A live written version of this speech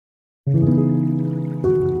Welcome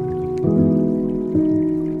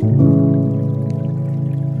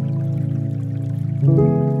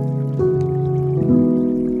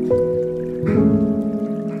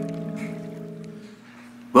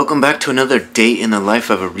back to another day in the life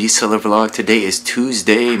of a reseller vlog. Today is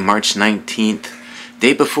Tuesday, March 19th,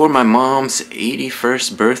 day before my mom's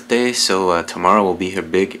 81st birthday. So tomorrow will be her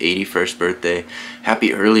big 81st birthday.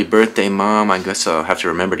 Happy early birthday, Mom. I guess I'll have to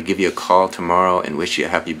remember to give you a call tomorrow and wish you a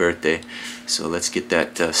happy birthday. So let's get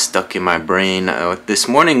that stuck in my brain. This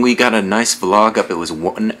morning we got a nice vlog up. It was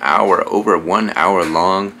 1 hour, over 1 hour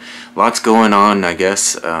long. Lots going on, I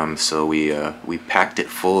guess. So we packed it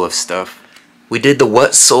full of stuff. We did the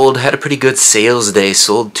what sold, had a pretty good sales day,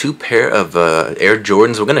 sold 2 pair of Air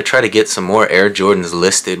Jordans. We're going to try to get some more Air Jordans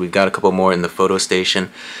listed. We've got a couple more in the photo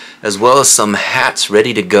station, as well as some hats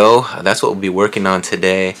ready to go. That's what we'll be working on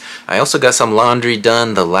today. I also got some laundry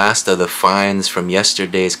done, the last of the finds from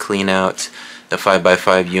yesterday's clean out. The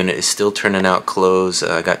 5x5 unit is still turning out clothes.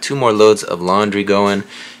 I got 2 more loads of laundry going,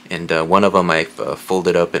 and one of them I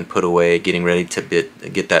folded up and put away, getting ready to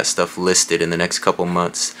get that stuff listed in the next couple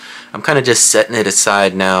months. I'm kind of just setting it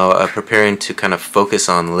aside now, preparing to kind of focus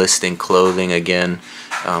on listing clothing again.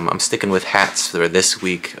 I'm sticking with hats for this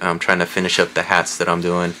week. I'm trying to finish up the hats that I'm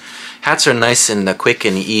doing. Hats are nice and quick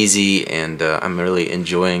and easy, and I'm really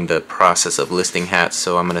enjoying the process of listing hats,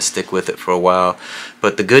 so I'm going to stick with it for a while.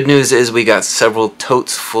 But the good news is we got several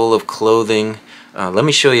totes full of clothing. Let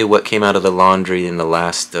me show you what came out of the laundry in the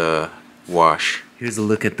last wash. Here's a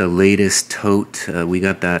look at the latest tote. We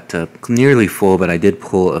got that nearly full, but I did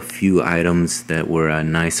pull a few items that were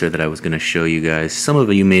nicer that I was going to show you guys. Some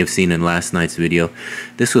of you may have seen in last night's video.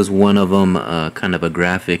 This was one of them, kind of a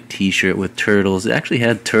graphic t-shirt with turtles. It actually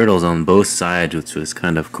had turtles on both sides, which was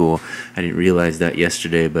kind of cool. I didn't realize that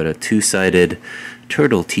yesterday, but a two-sided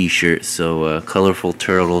turtle t-shirt, so colorful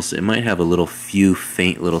turtles. It might have a few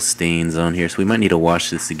faint little stains on here, so we might need to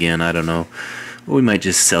wash this again. I don't know. Or we might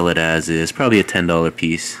just sell it as is. Probably a $10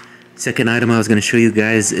 piece. Second item I was going to show you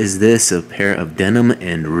guys is this, a pair of denim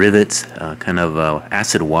and rivets, kind of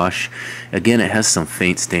acid wash. Again, it has some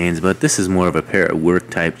faint stains, but this is more of a pair of work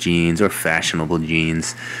type jeans or fashionable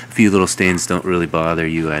jeans. A few little stains don't really bother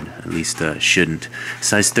you, at least shouldn't.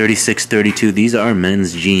 Size 36, 32, these are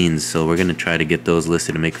men's jeans, so we're going to try to get those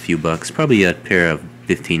listed and make a few bucks. Probably a pair of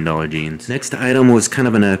 $15 jeans. Next item was kind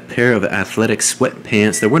of a pair of athletic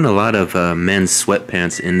sweatpants. There weren't a lot of men's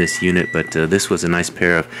sweatpants in this unit, but this was a nice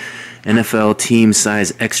pair of NFL team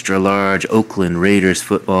size extra large Oakland Raiders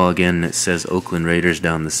football. Again, it says Oakland Raiders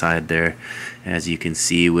down the side there, as you can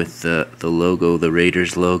see with the logo, the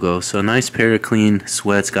Raiders logo. So a nice pair of clean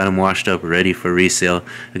sweats, got them washed up, ready for resale.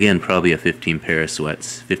 Again, probably a 15 pair of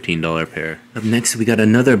sweats, $15 pair. Up next, we got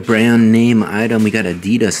another brand name item. We got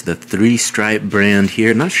Adidas, the 3-stripe brand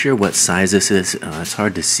here. Not sure what size this is. It's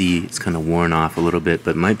hard to see. It's kind of worn off a little bit,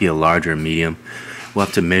 but it might be a large or medium. We'll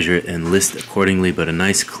have to measure it and list accordingly, but a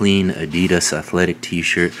nice clean Adidas athletic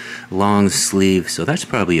t-shirt, long sleeve, so that's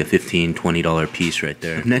probably a $15, $20 piece right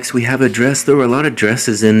there. Next we have a dress. There were a lot of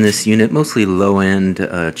dresses in this unit, mostly low-end,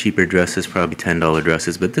 cheaper dresses, probably $10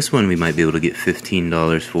 dresses, but this one we might be able to get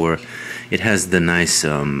 $15 for. It has the nice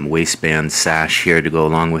waistband sash here to go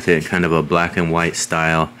along with it, kind of a black and white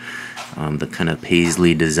style, the kind of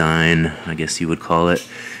paisley design, I guess you would call it.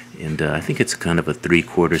 And I think it's kind of a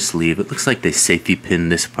 3/4 sleeve. It looks like they safety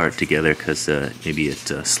pinned this part together because maybe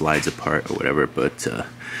it slides apart or whatever. But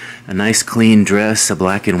a nice clean dress, a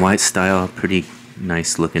black and white style, pretty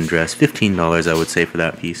nice looking dress. $15 I would say for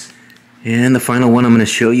that piece. And the final one I'm going to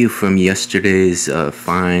show you from yesterday's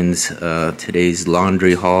finds, today's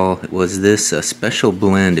laundry haul, was this special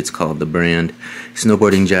blend. It's called the brand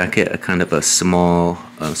snowboarding jacket, a kind of a small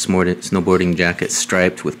snowboarding jacket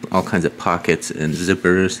striped with all kinds of pockets and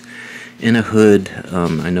zippers and a hood.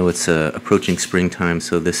 I know it's approaching springtime,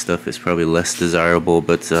 so this stuff is probably less desirable,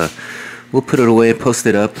 but we'll put it away, post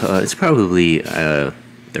it up. It's probably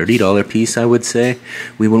 $30 piece, I would say.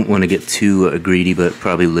 We wouldn't want to get too greedy, but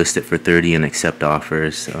probably list it for $30 and accept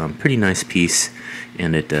offers. Pretty nice piece,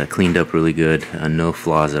 and it cleaned up really good. No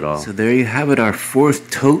flaws at all. So there you have it, our 4th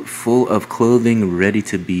tote full of clothing ready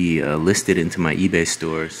to be listed into my eBay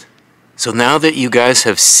stores. So now that you guys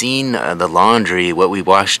have seen the laundry, what we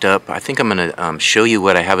washed up, I think I'm going to show you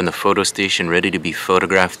what I have in the photo station ready to be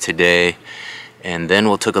photographed today. And then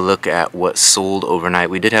we'll take a look at what sold overnight.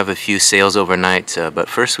 We did have a few sales overnight, but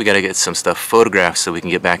first we got to get some stuff photographed so we can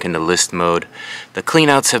get back into list mode. The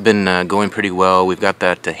cleanouts have been going pretty well. We've got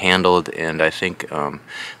that handled, and I think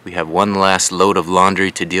we have one last load of laundry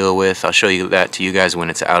to deal with. I'll show you that to you guys when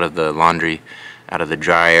it's out of the laundry, out of the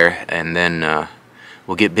dryer, and then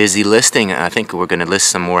we'll get busy listing. I think we're going to list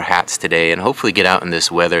some more hats today and hopefully get out in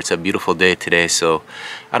this weather. It's a beautiful day today, so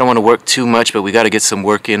I don't want to work too much, but we got to get some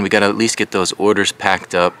work in. We got to at least get those orders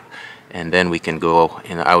packed up, and then we can go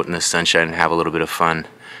out in the sunshine and have a little bit of fun.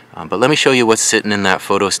 But let me show you what's sitting in that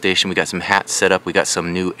photo station. We got some hats set up. We got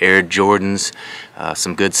some new Air Jordans,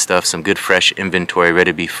 some good stuff, some good fresh inventory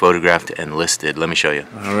ready to be photographed and listed. Let me show you.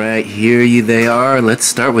 All right, here they are. Let's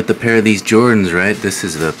start with the pair of these Jordans, right? This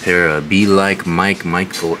is the pair of Be Like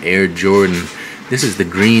Michael Air Jordan. This is the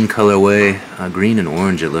green colorway, green and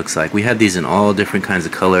orange it looks like. We had these in all different kinds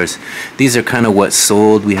of colors. These are kind of what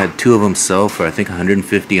sold. We had two of them sell for I think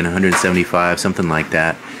 150 and 175, something like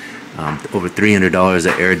that. Over $300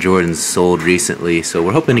 of Air Jordans sold recently, so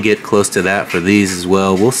we're hoping to get close to that for these as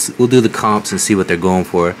well. We'll do the comps and see what they're going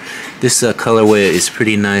for. This colorway is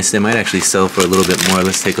pretty nice. They might actually sell for a little bit more.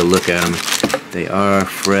 Let's take a look at them. They are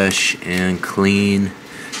fresh and clean,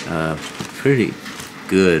 pretty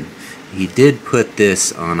good. He did put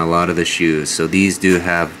this on a lot of the shoes, so these do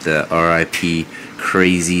have the RIP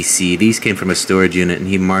Crazy C. These came from a storage unit, and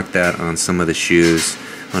he marked that on some of the shoes,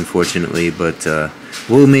 unfortunately, but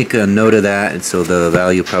we'll make a note of that, and so the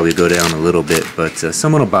value will probably go down a little bit, but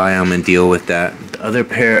someone will buy them and deal with that. The other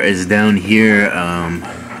pair is down here,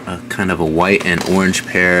 kind of a white and orange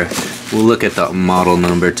pair. We'll look at the model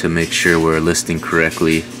number to make sure we're listing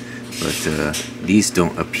correctly, but these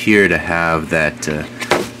don't appear to have that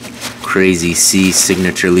Crazy C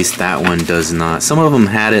signature. At least that one does not. Some of them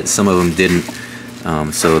had it, some of them didn't.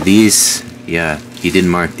 So these, yeah, he didn't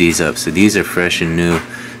mark these up. So these are fresh and new,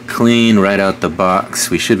 clean right out the box.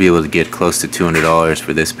 We should be able to get close to $200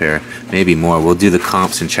 for this pair, maybe more. We'll do the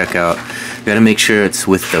comps and check out. Got to make sure it's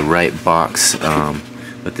with the right box.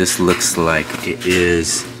 But this looks like it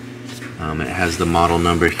is. It has the model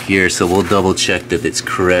number here, so we'll double check that it's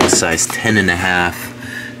correct. Size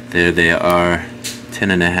 10.5. There they are.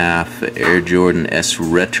 10.5 Air Jordan S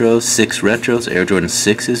Retros, 6 Retros, Air Jordan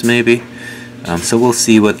 6s maybe. So we'll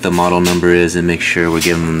see what the model number is and make sure we're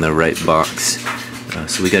giving them the right box.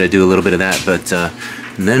 So we got to do a little bit of that, but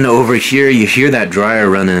then over here you hear that dryer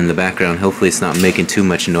running in the background. Hopefully it's not making too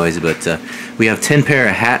much noise, but we have 10 pair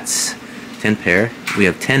of hats. 10 pair. We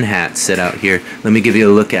have 10 hats set out here. Let me give you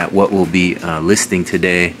a look at what we'll be listing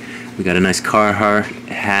today. We got a nice Carhartt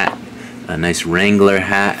hat, a nice Wrangler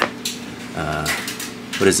hat.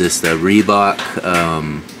 What is this? The Reebok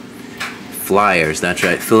Flyers. That's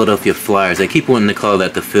right, Philadelphia Flyers. I keep wanting to call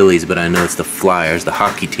that the Phillies, but I know it's the Flyers, the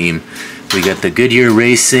hockey team. We got the Goodyear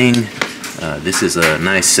Racing. This is a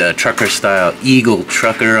nice trucker style Eagle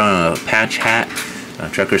trucker on a patch hat,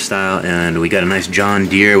 trucker style, and we got a nice John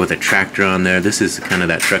Deere with a tractor on there. This is kind of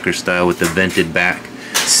that trucker style with the vented back,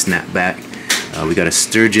 snap back. We got a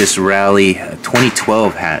Sturgis Rally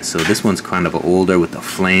 2012 hat, so this one's kind of older with the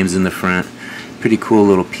flames in the front. Pretty cool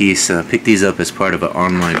little piece. Picked these up as part of an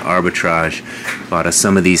online arbitrage. Bought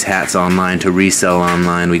some of these hats online to resell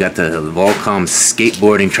online. We got the Volcom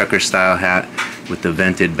skateboarding trucker style hat with the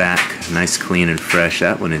vented back. Nice, clean, and fresh.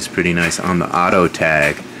 That one is pretty nice on the auto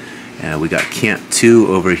tag. We got Camp 2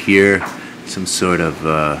 over here. Some sort of,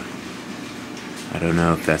 I don't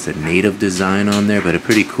know if that's a native design on there, but a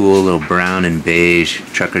pretty cool little brown and beige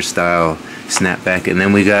trucker style snapback. And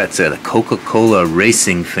then we got the Coca-Cola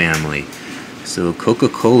Racing family. So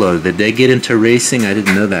Coca-Cola, did they get into racing? I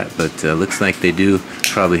didn't know that, but looks like they do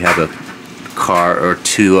probably have a car or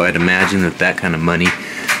two, I'd imagine, with that kind of money.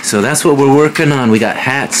 So that's what we're working on. We got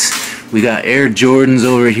hats, we got Air Jordans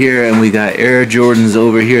over here, and we got Air Jordans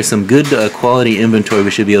over here. Some good quality inventory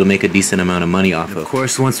we should be able to make a decent amount of money off of. Of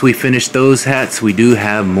course, once we finish those hats, we do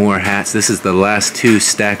have more hats. This is the last 2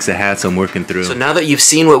 stacks of hats I'm working through. So now that you've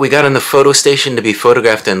seen what we got in the photo station to be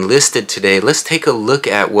photographed and listed today, let's take a look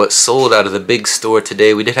at what sold out of the big store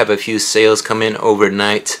today. We did have a few sales come in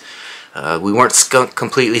overnight. We weren't skunked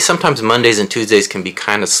completely. Sometimes Mondays and Tuesdays can be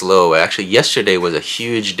kind of slow. Actually, yesterday was a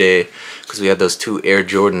huge day because we had those 2 Air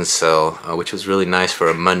Jordans sell, which was really nice for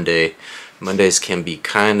a Monday. Mondays can be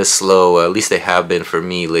kind of slow, at least they have been for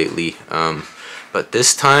me lately. But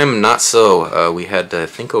this time, not so. We had, I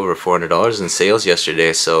think, over $400 in sales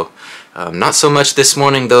yesterday, so not so much this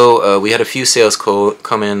morning, though. We had a few sales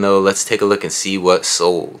come in, though. Let's take a look and see what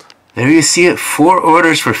sold. There you see it, 4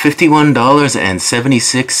 orders for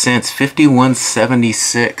 $51.76,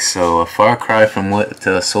 $51.76, so a far cry from what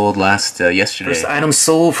sold yesterday. First item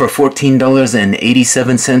sold for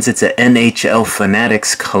 $14.87. It's a NHL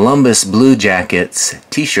Fanatics Columbus Blue Jackets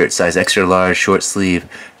t-shirt, size extra large, short sleeve,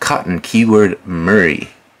 cotton, keyword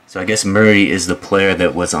Murray. So I guess Murray is the player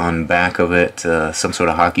that was on back of it, some sort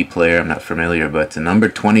of hockey player, I'm not familiar, but number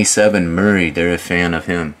 27, Murray, they're a fan of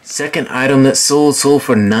him. Second item that sold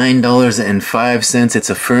for $9.05. It's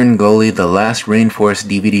a Fern Gully, The Last Rainforest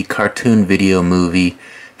DVD cartoon video movie,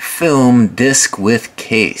 film, disc with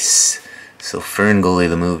case. So Fern Gully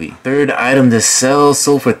the movie. Third item to sell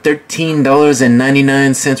sold for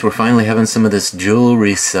 $13.99. We're finally having some of this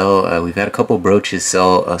jewelry sell. We've had a couple brooches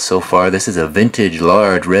sell so far. This is a vintage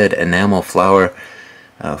large red enamel flower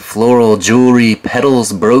floral jewelry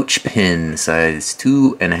petals brooch pin, size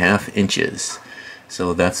 2.5 inches.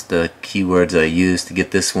 So that's the keywords I used to get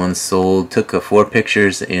this one sold. Took 4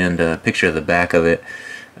 pictures and a picture of the back of it.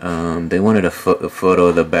 They wanted a photo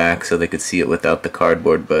of the back so they could see it without the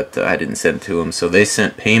cardboard, but I didn't send it to them. So they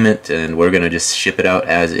sent payment, and we're going to just ship it out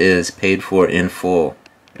as is, paid for in full.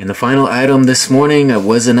 And the final item this morning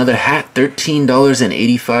was another hat,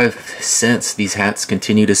 $13.85. These hats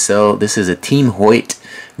continue to sell. This is a Team Hoyt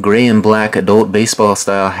gray and black adult baseball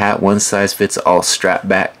style hat, one size fits all strap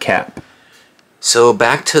back cap. So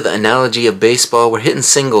back to the analogy of baseball, we're hitting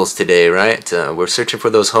singles today, right? We're searching for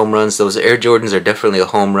those home runs. Those Air Jordans are definitely a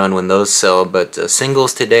home run when those sell, but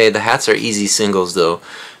singles today, the hats are easy singles though.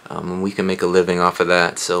 We can make a living off of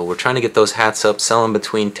that. So we're trying to get those hats up, selling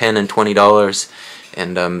between $10 and $20,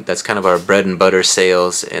 and that's kind of our bread and butter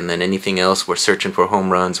sales. And then anything else, we're searching for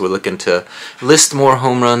home runs. We're looking to list more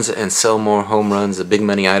home runs and sell more home runs, the big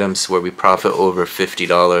money items where we profit over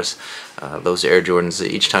 $50. Those Air Jordans,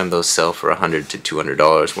 each time those sell for $100 to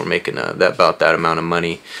 $200, we're making about that amount of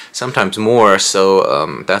money, sometimes more.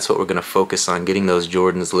 So that's what we're going to focus on, getting those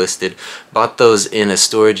Jordans listed. Bought those in a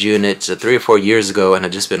storage unit 3 or 4 years ago, and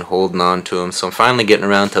I've just been holding on to them. So I'm finally getting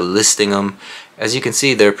around to listing them. As you can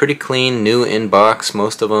see, they're pretty clean, new in box,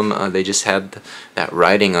 most of them. They just had that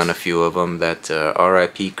writing on a few of them, that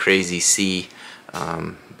RIP Crazy C.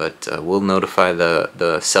 But we'll notify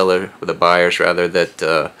the seller, or the buyers rather,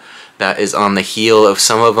 that that is on the heel of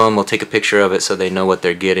some of them. We'll take a picture of it so they know what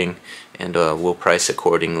they're getting, and we'll price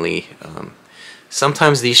accordingly.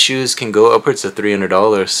 Sometimes these shoes can go upwards of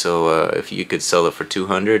 $300, so if you could sell it for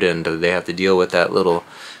 $200 and they have to deal with that little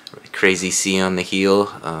Crazy C on the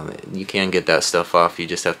heel, you can get that stuff off. You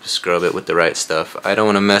just have to scrub it with the right stuff. I don't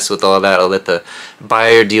want to mess with all that. I'll let the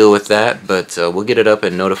buyer deal with that, but we'll get it up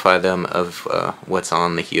and notify them of what's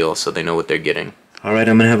on the heel so they know what they're getting. Alright,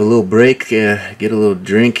 I'm going to have a little break, get a little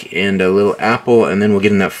drink and a little apple, and then we'll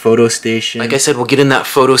get in that photo station. Like I said, we'll get in that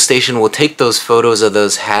photo station, we'll take those photos of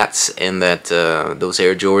those hats and that those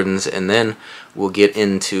Air Jordans, and then we'll get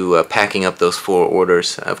into packing up those 4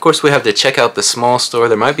 orders. Of course, we have to check out the small store.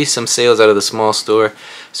 There might be some sales out of the small store,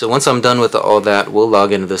 so once I'm done with all that, we'll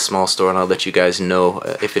log into the small store and I'll let you guys know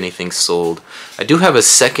if anything's sold. I do have a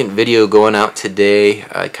second video going out today.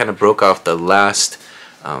 I kind of broke off the last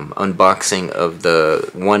unboxing of the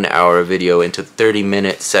 1-hour video into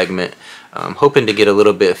 30-minute segment. I'm hoping to get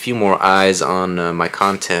a few more eyes on my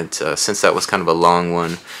content since that was kind of a long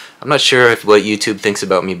one. I'm not sure what YouTube thinks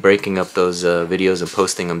about me breaking up those videos and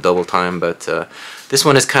posting them double time, but this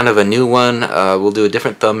one is kind of a new one. We'll do a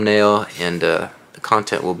different thumbnail, and the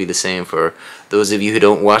content will be the same. For those of you who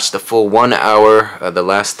don't watch the full 1 hour, the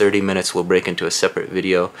last 30 minutes will break into a separate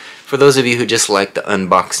video. For those of you who just like the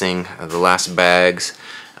unboxing, the last bags,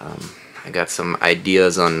 I got some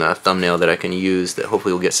ideas on a thumbnail that I can use that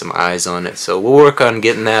hopefully will get some eyes on it. So we'll work on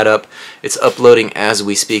getting that up. It's uploading as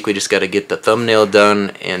we speak. We just got to get the thumbnail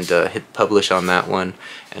done and hit publish on that one.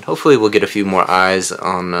 And hopefully we'll get a few more eyes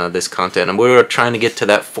on this content. And we're trying to get to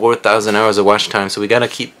that 4,000 hours of watch time, so we got to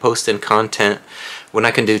keep posting content. When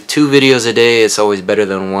I can do 2 videos a day, it's always better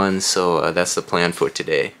than 1, so that's the plan for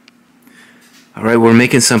today. Alright, we're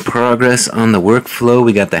making some progress on the workflow.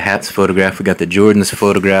 We got the hats photographed, we got the Jordans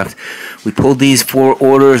photographed. We pulled these 4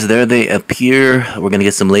 orders, there they appear. We're going to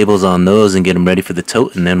get some labels on those and get them ready for the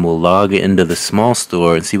tote, and then we'll log into the small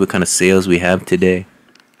store and see what kind of sales we have today.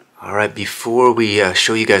 Alright, before we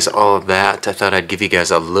show you guys all of that, I thought I'd give you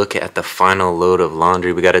guys a look at the final load of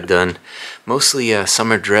laundry. We got it done. Mostly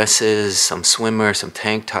summer dresses, some swimwear, some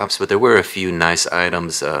tank tops, but there were a few nice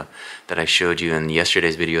items that I showed you in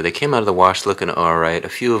yesterday's video. They came out of the wash looking alright. A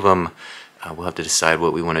few of them we'll have to decide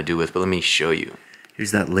what we want to do with, but let me show you.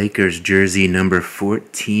 Here's that Lakers jersey number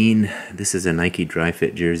 14. This is a Nike Dry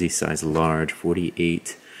Fit jersey, size large,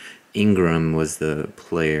 48. Ingram was the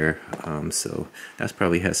player, so that's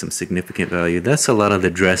probably has some significant value. That's a lot of the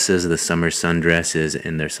dresses, the summer sundresses,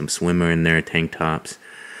 and there's some swimmer in there, tank tops,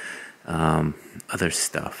 other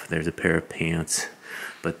stuff. There's a pair of pants,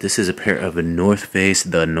 but this is a pair of the North Face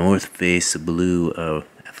blue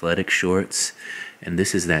athletic shorts, And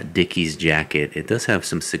this is that Dickies jacket. It does have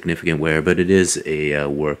some significant wear, but it is a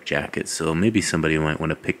work jacket, so maybe somebody might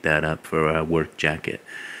want to pick that up for a work jacket.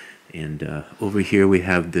 And over here we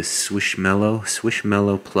have this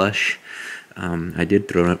Squishmallow plush. I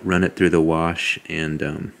did run it through the wash,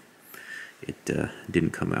 and it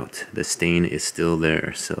didn't come out. The stain is still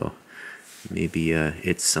there, so maybe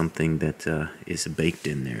it's something that is baked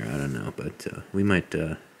in there. I don't know, but we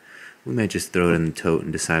might just throw it in the tote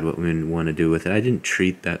and decide what we want to do with it. I didn't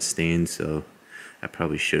treat that stain, so I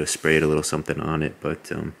probably should have sprayed a little something on it,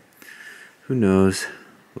 but who knows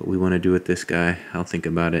what we want to do with this guy. I'll think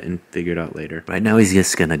about it and figure it out later. Right now he's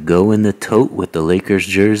just gonna go in the tote with the Lakers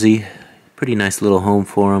jersey. Pretty nice little home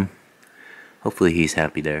for him. Hopefully he's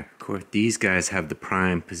happy there. Of course, these guys have the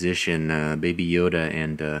prime position. Baby Yoda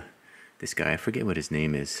and this guy, I forget what his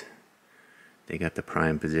name is. They got the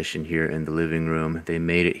prime position here in the living room. They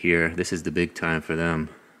made it here. This is the big time for them.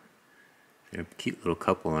 They're a cute little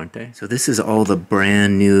couple, aren't they? So this is all the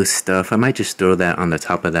brand new stuff. I might just throw that on the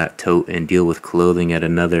top of that tote and deal with clothing at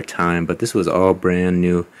another time. But this was all brand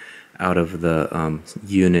new out of the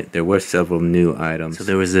unit. There were several new items. So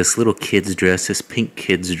there was this little kid's dress, this pink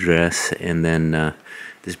kid's dress, and then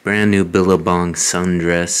this brand new Billabong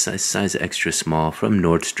sundress, size extra small from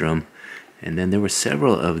Nordstrom. And then there were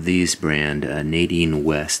several of these brand, Nadine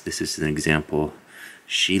West. This is an example.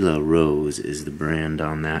 Sheila Rose is the brand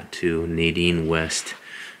on that too, Nadine West.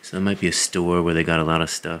 So that might be a store where they got a lot of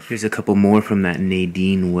stuff. Here's a couple more from that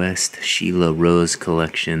Nadine West Sheila Rose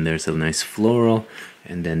collection. There's a nice floral,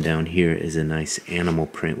 and then down here is a nice animal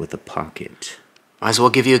print with a pocket. Might as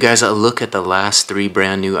well give you guys a look at the last 3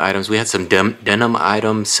 brand new items. We had some denim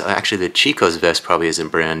items. Actually, the Chico's vest probably isn't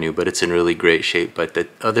brand new, but it's in really great shape. But the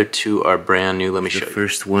other 2 are brand new. Let me show you. The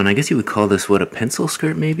first one, I guess you would call this, what, a pencil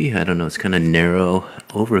skirt maybe? I don't know. It's kind of narrow.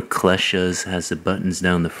 Over kleshas, has the buttons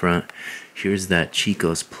down the front. Here's that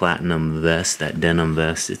Chico's Platinum vest, that denim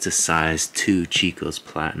vest. It's a size 2 Chico's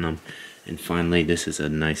Platinum. And finally, this is a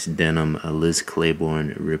nice denim, a Liz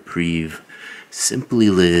Claiborne Reprieve.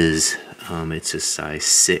 Simply Liz. It's a size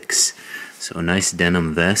 6. So a nice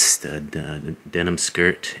denim vest, a denim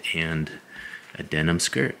skirt, and a denim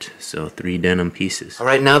skirt. So 3 denim pieces.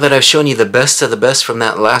 Alright, now that I've shown you the best of the best from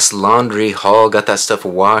that last laundry haul, got that stuff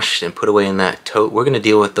washed and put away in that tote, we're going to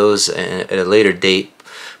deal with those at a later date.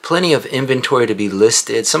 Plenty of inventory to be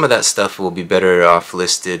listed. Some of that stuff will be better off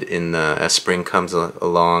listed in as spring comes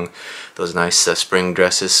along. Those nice spring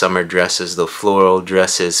dresses, summer dresses, the floral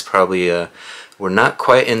dresses, probably we're not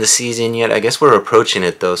quite in the season yet. I guess we're approaching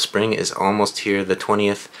it though. Spring is almost here. The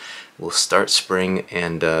 20th we'll start spring,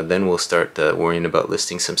 and then we'll start worrying about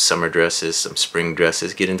listing some summer dresses, some spring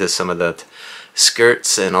dresses, get into some of that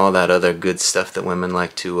skirts and all that other good stuff that women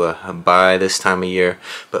like to buy this time of year.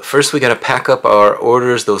 But first we got to pack up our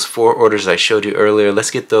orders, those 4 orders I showed you earlier.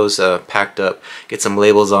 Let's get those packed up, get some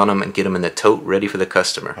labels on them, and get them in the tote ready for the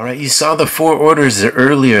customer. Alright, you saw the 4 orders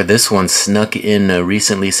earlier. This one snuck in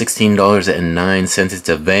recently, $16.09. It's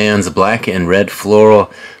a Vans black and red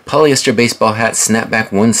floral polyester baseball hat,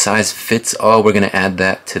 snapback, one size fits all. We're going to add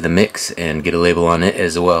that to the mix and get a label on it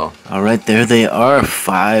as well. Alright, there they are.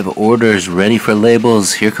 5 orders ready for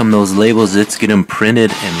labels. Here come those labels. Let's get them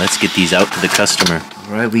printed and let's get these out to the customer.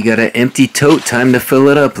 Alright, we got an empty tote. Time to fill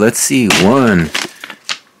it up. Let's see. 1,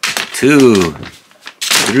 2,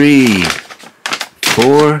 3,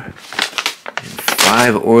 4,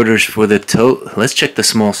 5 orders for the tote. Let's check the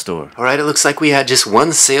small store. Alright, it looks like we had just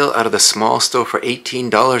one sale out of the small store for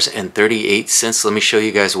 $18.38. Let me show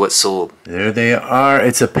you guys what sold. There they are.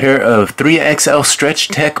 It's a pair of 3XL Stretch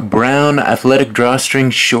Tech brown athletic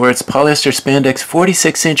drawstring shorts, polyester spandex,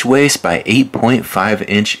 46-inch waist by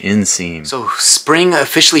 8.5-inch inseam. So spring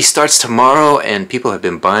officially starts tomorrow, and people have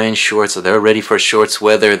been buying shorts, so they're ready for shorts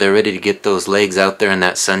weather. They're ready to get those legs out there in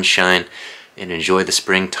that sunshine and enjoy the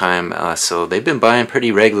springtime. So they've been buying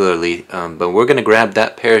pretty regularly, but we're gonna grab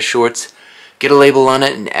that pair of shorts, get a label on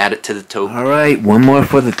it, and add it to the tote. Alright, one more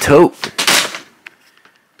for the tote.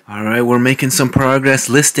 Alright, we're making some progress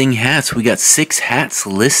listing hats. We got 6 hats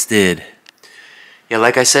listed. Yeah,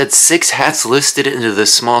 like I said, 6 hats listed into the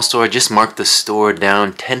small store. I just marked the store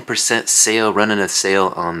down. 10% sale, running a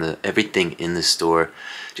sale on everything in the store.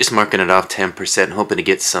 Just marking it off 10%, hoping to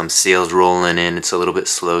get some sales rolling in. It's a little bit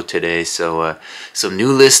slow today, so some new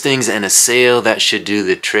listings and a sale, that should do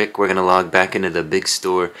the trick. We're gonna log back into the big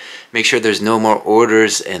store, make sure there's no more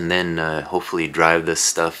orders, and then hopefully drive this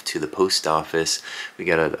stuff to the post office. We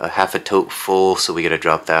got a half a tote full, so we gotta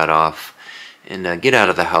drop that off and get out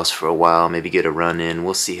of the house for a while, maybe get a run in.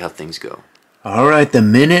 We'll see how things go. Alright, the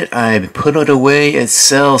minute I put it away, it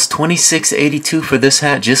sells. $26.82 for this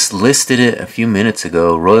hat. Just listed it a few minutes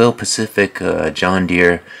ago. Royal Pacific John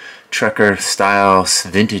Deere trucker style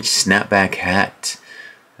vintage snapback hat.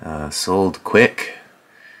 Sold quick.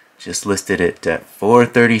 Just listed it at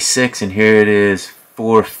 $4.36, and here it is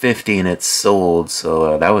 $4.50, and it's sold.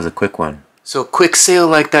 So that was a quick one. So a quick sale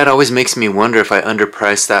like that always makes me wonder if I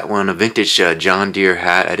underpriced that one. A vintage John Deere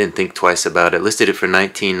hat. I didn't think twice about it. Listed it for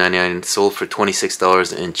 $19.99, sold for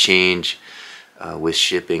 $26 and change with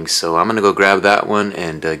shipping. So I'm gonna go grab that one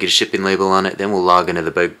and get a shipping label on it. Then we'll log into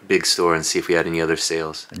the big store and see if we had any other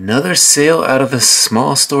sales. Another sale out of the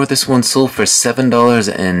small store. This one sold for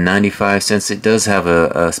 $7.95. It does have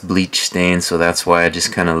a bleach stain, so that's why I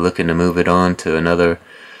just kind of looking to move it on to another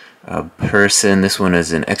person. This one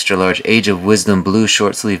is an extra large Age of Wisdom blue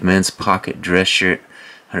short sleeve men's pocket dress shirt,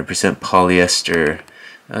 100% polyester.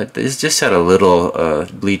 This just had a little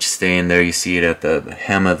bleach stain there. You see it at the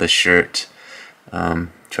hem of the shirt.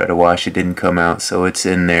 Try to wash it, didn't come out, so it's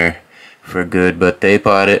in there for good, but they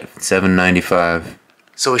bought it $7.95.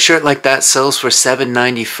 So a shirt like that sells for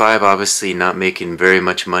 $7.95. Obviously not making very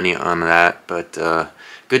much money on that, but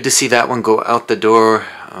good to see that one go out the door.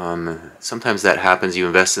 Sometimes that happens. You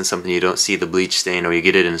invest in something, you don't see the bleach stain, or you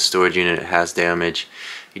get it in a storage unit, it has damage.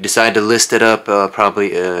 You decide to list it up,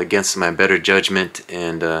 probably against my better judgment,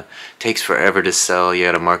 and takes forever to sell. You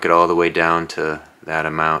got to mark it all the way down to that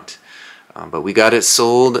amount. But we got it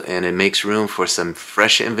sold, and it makes room for some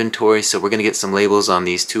fresh inventory. So we're going to get some labels on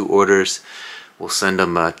these two orders. We'll send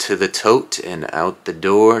them to the tote and out the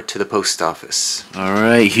door to the post office.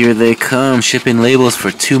 Alright, here they come. Shipping labels for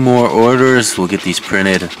 2 more orders. We'll get these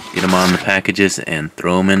printed, get them on the packages, and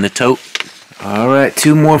throw them in the tote. Alright,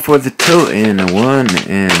 2 more for the tote, and 1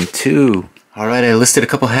 and 2. Alright, I listed a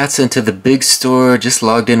couple hats into the big store. Just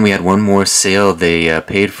logged in. We had one more sale. They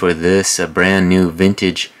paid for this, a brand new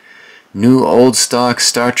vintage, new old stock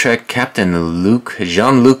Star Trek Captain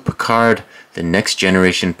Jean-Luc Picard, the Next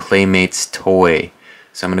Generation Playmates toy.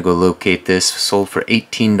 So I'm going to go locate this. Sold for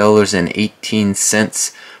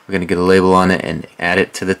 $18.18. We're going to get a label on it and add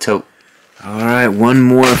it to the tote. Alright, one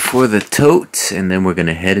more for the tote, and then we're going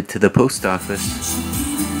to head it to the post office.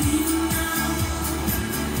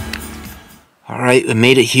 Alright, I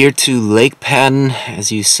made it here to Lake Padden,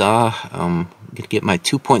 as you saw. I'm going to get my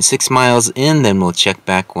 2.6 miles in, then we'll check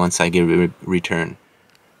back once I get return.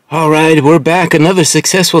 Alright, we're back. Another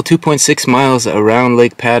successful 2.6 miles around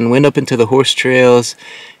Lake Padden. Went up into the horse trails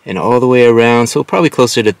and all the way around, so probably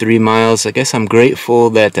closer to 3 miles. I guess I'm grateful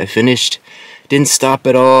that I finished. Didn't stop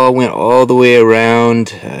at all, went all the way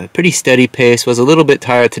around. Pretty steady pace. Was a little bit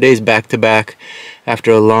tired. Today's back-to-back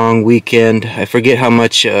after a long weekend. I forget how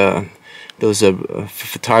much those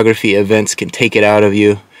photography events can take it out of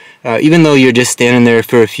you. Even though you're just standing there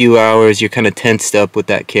for a few hours, you're kind of tensed up with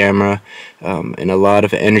that camera, and a lot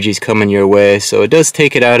of energy's coming your way, so it does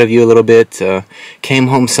take it out of you a little bit. Came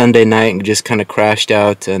home Sunday night and just kind of crashed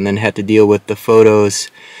out, and then had to deal with the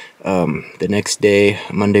photos the next day,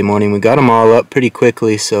 Monday morning. We got them all up pretty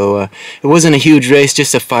quickly, so it wasn't a huge race,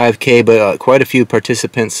 just a 5K, but quite a few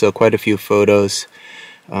participants, so quite a few photos.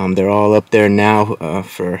 They're all up there now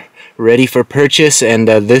ready for purchase, and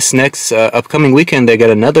this next upcoming weekend they got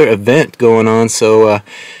another event going on, so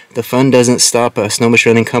the fun doesn't stop. Snowbush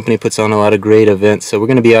Running Company puts on a lot of great events, so we're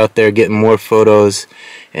going to be out there getting more photos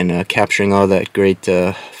and capturing all that great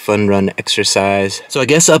fun run exercise. So I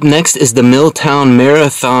guess up next is the Milltown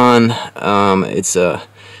Marathon. It's a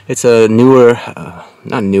newer,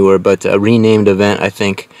 not newer, but a renamed event, I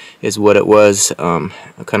think, is what it was.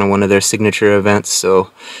 Kind of one of their signature events.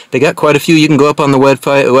 So they got quite a few. You can go up on the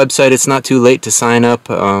website. It's not too late to sign up.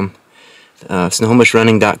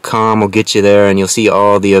 Snowmushrunning.com will get you there, and you'll see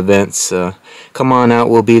all the events. Come on out.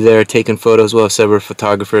 We'll be there taking photos. We'll have several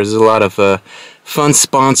photographers. There's a lot of fun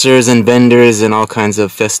sponsors and vendors and all kinds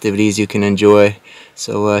of festivities you can enjoy.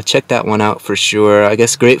 So check that one out for sure. I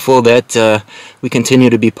guess grateful that we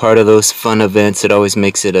continue to be part of those fun events. It always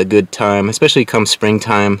makes it a good time, especially come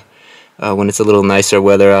springtime when it's a little nicer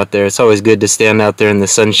weather out there. It's always good to stand out there in the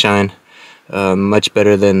sunshine, much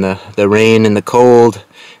better than the rain and the cold.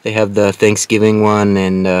 They have the Thanksgiving one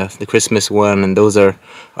and the Christmas one, and those are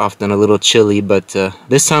often a little chilly, but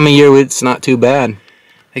this time of year it's not too bad.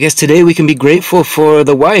 I guess today we can be grateful for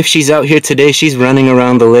the wife. She's out here today. She's running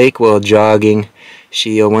around the lake while jogging.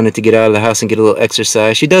 She wanted to get out of the house and get a little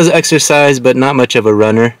exercise. She does exercise, but not much of a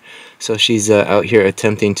runner. So she's out here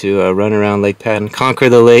attempting to run around Lake Padden, conquer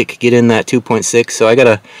the lake, get in that 2.6. So I got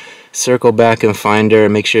to circle back and find her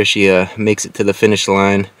and make sure she makes it to the finish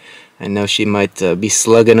line. I know she might be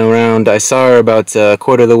slugging around. I saw her about a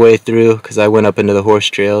quarter of the way through because I went up into the horse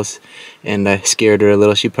trails and I scared her a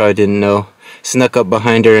little. She probably didn't know. Snuck up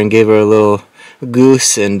behind her and gave her a little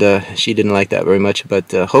goose, and she didn't like that very much,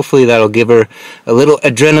 but hopefully that'll give her a little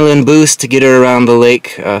adrenaline boost to get her around the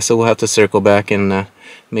lake. So we'll have to circle back and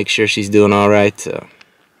make sure she's doing all right.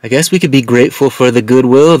 I guess we could be grateful for the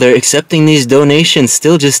goodwill. They're accepting these donations,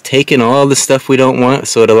 still just taking all the stuff we don't want,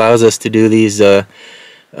 so it allows us to do these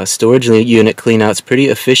storage unit cleanouts pretty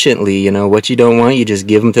efficiently. You know, what you don't want, you just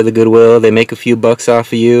give them to the Goodwill. They make a few bucks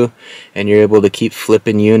off of you, and you're able to keep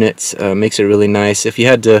flipping units. Makes it really nice. If you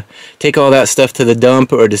had to take all that stuff to the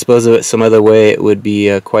dump or dispose of it some other way, it would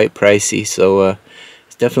be quite pricey. So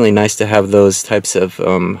it's definitely nice to have those types of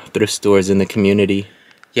thrift stores in the community.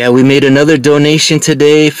 Yeah, we made another donation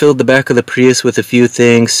today, filled the back of the Prius with a few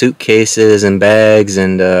things, suitcases and bags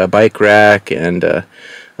and a bike rack and a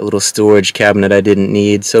little storage cabinet I didn't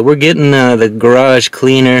need. So we're getting the garage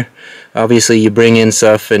cleaner. Obviously you bring in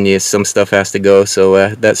stuff and some stuff has to go,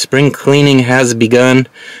 so that spring cleaning has begun.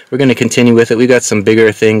 We're going to continue with it. We got some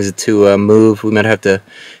bigger things to move. We might have to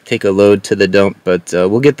take a load to the dump, but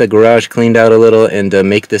we'll get the garage cleaned out a little and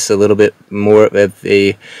make this a little bit more of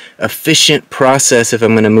a efficient process if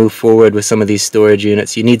I'm going to move forward with some of these storage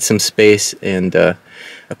units. You need some space, and a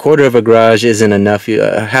quarter of a garage isn't enough.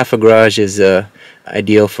 Half a garage is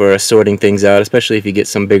ideal for sorting things out, especially if you get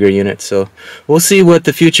some bigger units. So we'll see what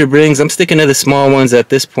the future brings. I'm sticking to the small ones at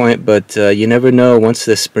this point, but you never know. Once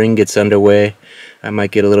the spring gets underway, I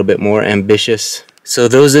might get a little bit more ambitious. So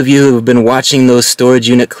those of you who have been watching those storage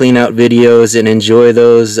unit clean out videos and enjoy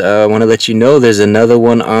those, I want to let you know there's another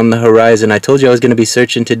one on the horizon. I told you I was going to be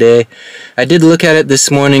searching today. I did look at it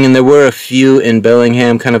this morning, and there were a few in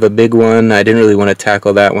Bellingham, kind of a big one. I didn't really want to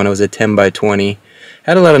tackle that one. It was a 10 by 20.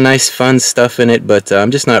 Had a lot of nice fun stuff in it, but I'm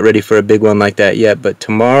just not ready for a big one like that yet. But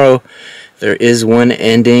tomorrow there is one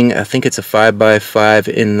ending. I think it's a 5 by 5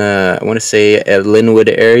 in the, I want to say, at Linwood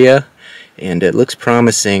area, and it looks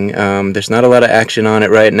promising. There's not a lot of action on it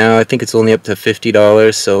right now. I think it's only up to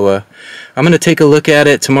 $50, so I'm going to take a look at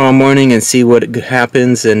it tomorrow morning and see what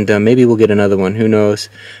happens, and maybe we'll get another one. Who knows?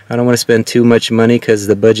 I don't want to spend too much money because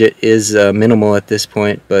the budget is minimal at this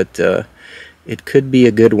point, but it could be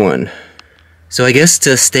a good one. So I guess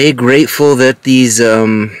to stay grateful that these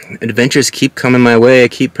adventures keep coming my way, I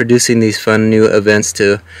keep producing these fun new events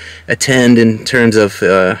to attend in terms of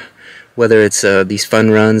whether it's these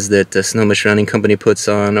fun runs that Snow-Mish Running Company puts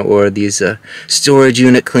on, or these storage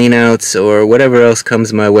unit cleanouts, or whatever else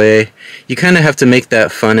comes my way. You kind of have to make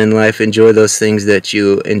that fun in life, enjoy those things that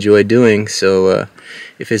you enjoy doing. So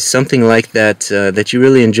if it's something like that that you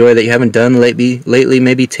really enjoy that you haven't done lately,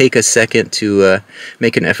 maybe take a second to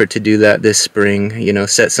make an effort to do that this spring. You know,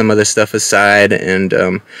 set some other stuff aside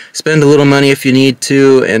and spend a little money if you need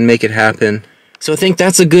to and make it happen. So I think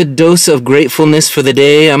that's a good dose of gratefulness for the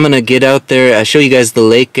day. I'm going to get out there, I'll show you guys the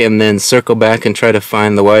lake, and then circle back and try to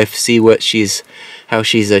find the wife, see what how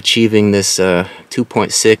she's achieving this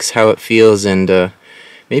 2.6, how it feels, and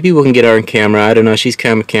maybe we can get her on camera. I don't know, she's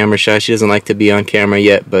kind of camera shy. She doesn't like to be on camera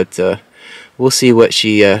yet, but we'll see how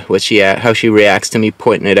she reacts to me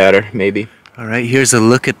pointing it at her, maybe. Alright, here's a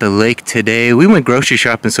look at the lake today. We went grocery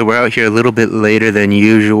shopping, so we're out here a little bit later than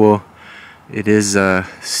usual. It is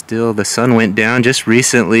still, the sun went down just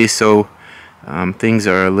recently, so things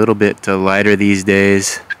are a little bit lighter these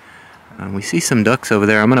days. We see some ducks over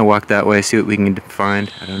there. I'm going to walk that way, see what we can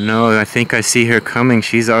find. I don't know, I think I see her coming.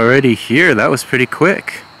 She's already here. That was pretty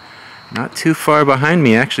quick. Not too far behind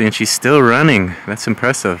me, actually, and she's still running. That's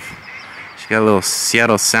impressive. She got a little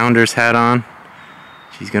Seattle Sounders hat on.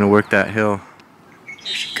 She's going to work that hill. Here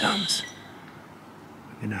she comes.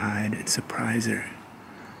 I'm going to hide and surprise her.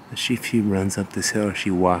 If she runs up this hill or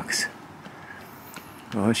she walks.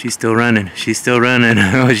 Oh, she's still running. She's still running.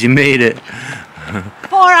 Oh, she made it.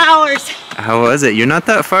 4 hours. How was it? You're not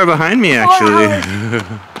that far behind me, actually.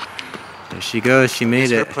 There she goes. She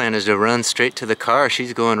made it. Her plan is to run straight to the car.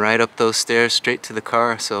 She's going right up those stairs straight to the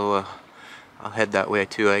car, so I'll head that way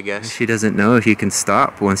too, I guess. She doesn't know if you can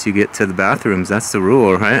stop once you get to the bathrooms. That's the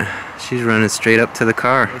rule, right? She's running straight up to the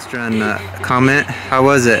car. Let's try and comment. How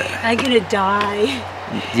was it? I'm gonna die.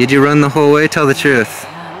 Did you run the whole way? Tell the truth.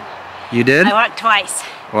 You did? I walked twice.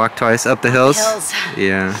 Walked twice up the hills?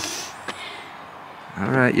 Yeah.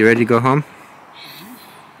 Alright, you ready to go home?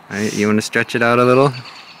 Alright, you want to stretch it out a little?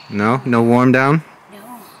 No? No warm down?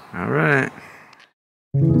 No. Alright.